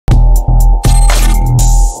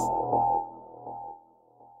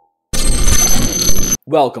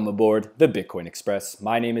Welcome aboard the Bitcoin Express.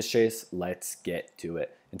 My name is Chase. Let's get to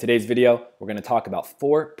it. In today's video, we're going to talk about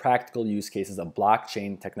 4 practical use cases of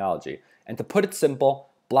blockchain technology. And to put it simple,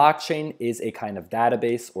 blockchain is a kind of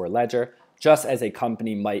database or ledger. Just as a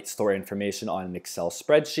company might store information on an Excel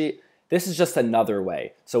spreadsheet, this is just another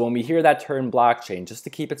way. So when we hear that term blockchain, just to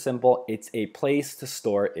keep it simple, it's a place to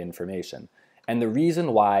store information. And the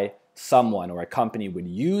reason why someone or a company would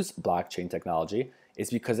use blockchain technology is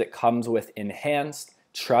because it comes with enhanced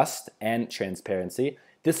trust and transparency.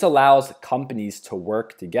 This allows companies to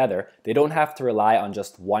work together. They don't have to rely on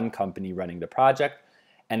just one company running the project.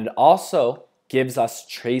 And it also gives us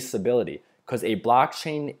traceability because a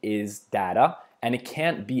blockchain is data and it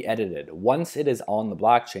can't be edited. Once it is on the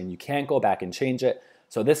blockchain, you can't go back and change it.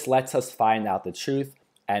 So this lets us find out the truth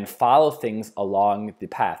and follow things along the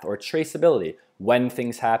path, or traceability, when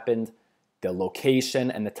things happened, the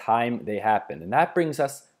location, and the time they happened. And that brings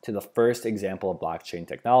us to the first example of blockchain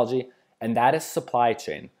technology, and that is supply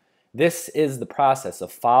chain. This is the process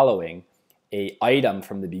of following an item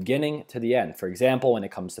from the beginning to the end. For example, when it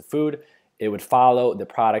comes to food, it would follow the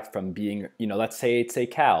product from being, let's say it's a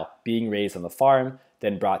cow, being raised on the farm,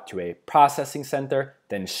 then brought to a processing center,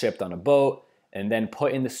 then shipped on a boat, and then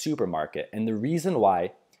put in the supermarket. And the reason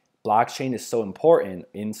why blockchain is so important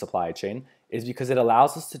in supply chain is because it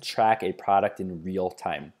allows us to track a product in real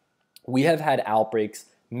time. We have had outbreaks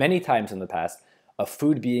many times in the past of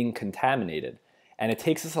food being contaminated, and it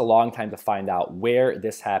takes us a long time to find out where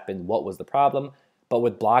this happened, what was the problem. But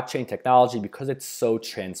with blockchain technology, because it's so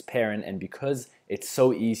transparent and because it's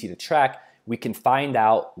so easy to track, we can find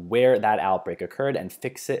out where that outbreak occurred and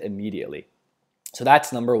fix it immediately. So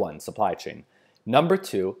that's number 1, supply chain. Number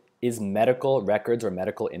 2 is medical records or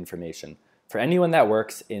medical information. For anyone that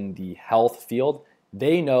works in the health field,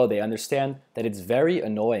 they understand that it's very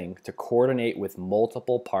annoying to coordinate with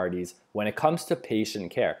multiple parties when it comes to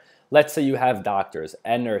patient care. Let's say you have doctors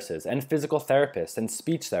and nurses and physical therapists and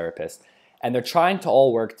speech therapists, and they're trying to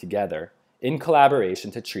all work together in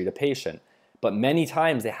collaboration to treat a patient. But many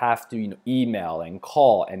times they have to email and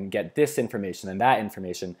call and get this information and that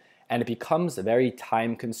information, and it becomes very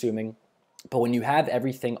time consuming. But when you have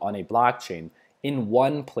everything on a blockchain in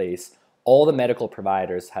one place, all the medical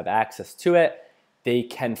providers have access to it. They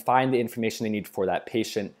can find the information they need for that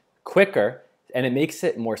patient quicker, and it makes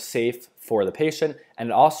it more safe for the patient, and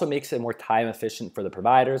it also makes it more time efficient for the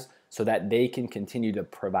providers so that they can continue to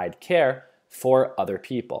provide care for other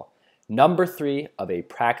people. Number 3 of a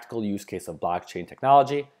practical use case of blockchain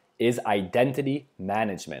technology is identity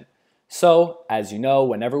management. So, as you know,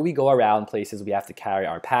 whenever we go around places, we have to carry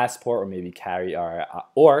our passport or maybe carry our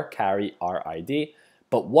ID.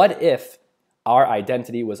 But what if our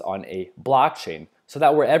identity was on a blockchain so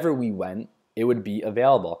that wherever we went, it would be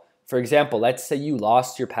available? For example, let's say you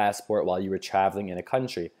lost your passport while you were traveling in a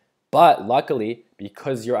country, but luckily,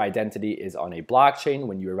 because your identity is on a blockchain,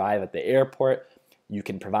 when you arrive at the airport, you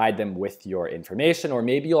can provide them with your information, or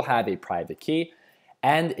maybe you'll have a private key,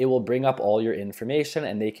 and it will bring up all your information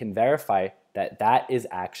and they can verify that that is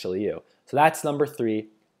actually you. So that's number 3,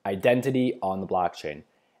 identity on the blockchain.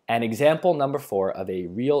 And example number 4 of a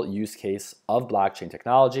real use case of blockchain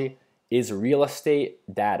technology is real estate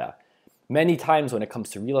data. Many times when it comes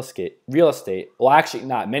to real estate, well, actually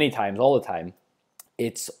not many times, all the time,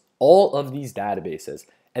 it's all of these databases,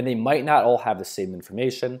 and they might not all have the same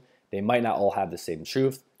information. They might not all have the same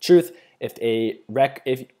truth. If a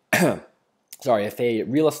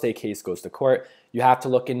real estate case goes to court, you have to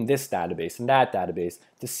look in this database and that database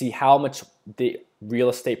to see how much the real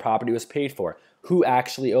estate property was paid for, who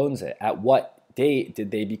actually owns it, at what date did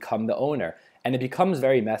they become the owner, and it becomes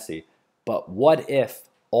very messy. But what if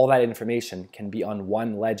all that information can be on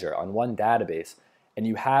one ledger, on one database, and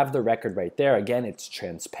you have the record right there? Again, it's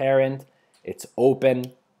transparent, it's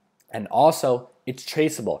open, and also it's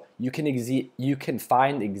traceable. You can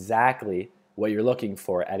find exactly what you're looking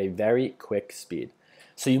for at a very quick speed.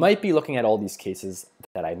 So you might be looking at all these cases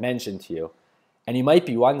that I mentioned to you, and you might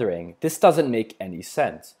be wondering, this doesn't make any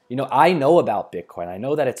sense. I know about Bitcoin. I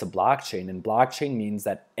know that it's a blockchain, and blockchain means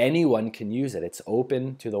that anyone can use it. It's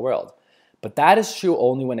open to the world. But that is true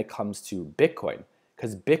only when it comes to Bitcoin,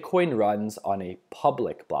 because Bitcoin runs on a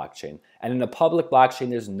public blockchain. And in a public blockchain,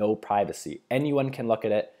 there's no privacy. Anyone can look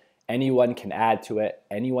at it. Anyone can add to it.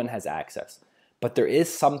 Anyone has access. But there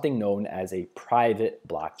is something known as a private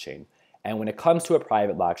blockchain. And when it comes to a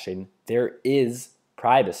private blockchain, there is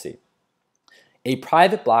privacy. A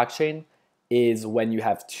private blockchain is when you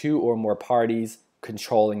have 2 or more parties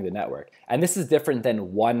controlling the network. And this is different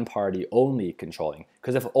than one party only controlling,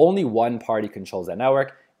 because if only one party controls that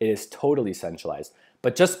network, it is totally centralized.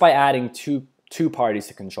 But just by adding two parties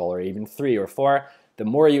to control, or even 3 or 4, The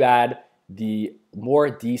more you add, the more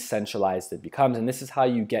decentralized it becomes. And this is how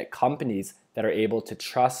you get companies that are able to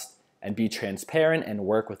trust and be transparent and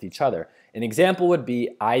work with each other. An example would be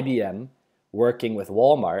IBM working with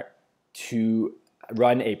Walmart to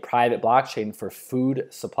run a private blockchain for food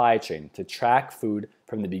supply chain to track food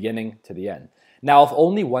from the beginning to the end. Now, if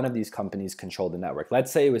only one of these companies controlled the network,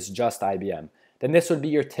 let's say it was just IBM, then this would be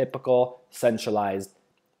your typical centralized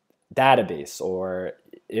database, or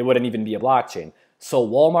it wouldn't even be a blockchain. So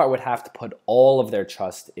Walmart would have to put all of their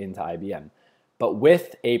trust into IBM. But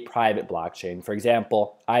with a private blockchain, for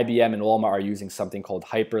example, IBM and Walmart are using something called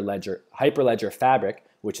Hyperledger Fabric,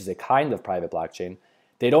 which is a kind of private blockchain.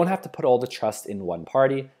 They don't have to put all the trust in one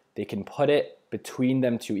party. They can put it between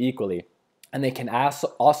them two equally. And they can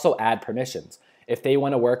also add permissions. If they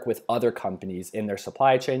want to work with other companies in their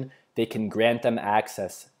supply chain, they can grant them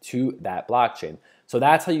access to that blockchain. So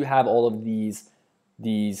that's how you have all of these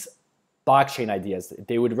blockchain ideas.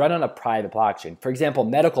 They would run on a private blockchain. For example,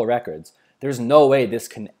 medical records. There's no way this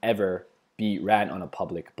can ever be ran on a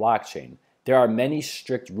public blockchain. There are many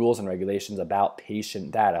strict rules and regulations about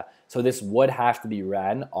patient data. So this would have to be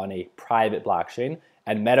ran on a private blockchain,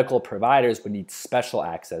 and medical providers would need special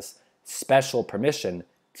access, special permission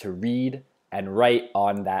to read and write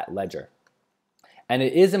on that ledger. And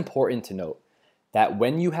it is important to note that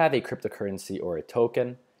when you have a cryptocurrency or a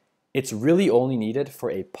token, it's really only needed for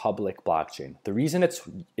a public blockchain. The reason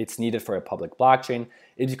it's needed for a public blockchain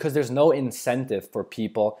is because there's no incentive for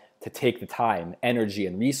people to take the time, energy,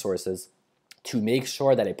 and resources to make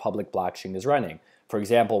sure that a public blockchain is running. For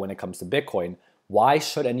example, when it comes to Bitcoin, why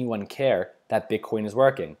should anyone care that Bitcoin is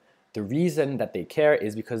working? The reason that they care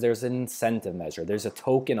is because there's an incentive measure. There's a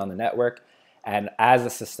token on the network, and as the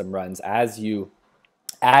system runs, as you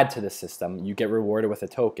add to the system, you get rewarded with a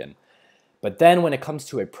token. But then when it comes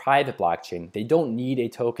to a private blockchain, they don't need a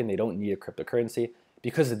token, they don't need a cryptocurrency,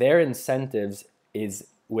 because their incentives is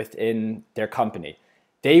within their company.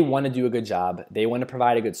 They want to do a good job, they want to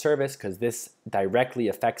provide a good service because this directly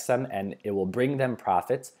affects them and it will bring them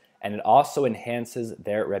profits, and it also enhances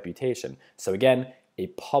their reputation. So again, a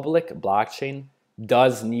public blockchain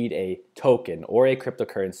does need a token or a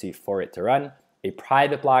cryptocurrency for it to run. A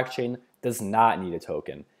private blockchain does not need a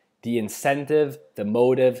token. The incentive, the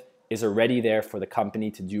motive is already there for the company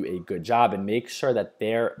to do a good job and make sure that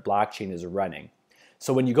their blockchain is running.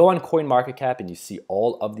 So when you go on CoinMarketCap and you see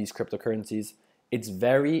all of these cryptocurrencies, it's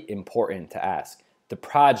very important to ask the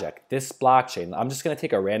project, this blockchain. I'm just going to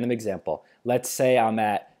take a random example. Let's say I'm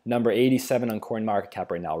at number 87 on CoinMarketCap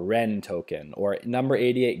right now, Ren token, or number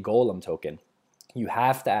 88 Golem token. You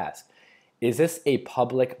have to ask, is this a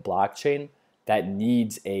public blockchain that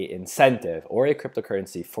needs a incentive or a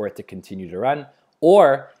cryptocurrency for it to continue to run?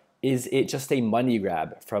 Or is it just a money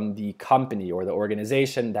grab from the company or the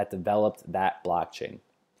organization that developed that blockchain?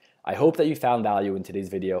 I hope that you found value in today's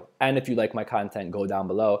video, and if you like my content, go down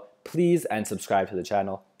below, please, and subscribe to the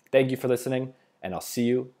channel. Thank you for listening, and I'll see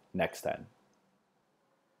you next time.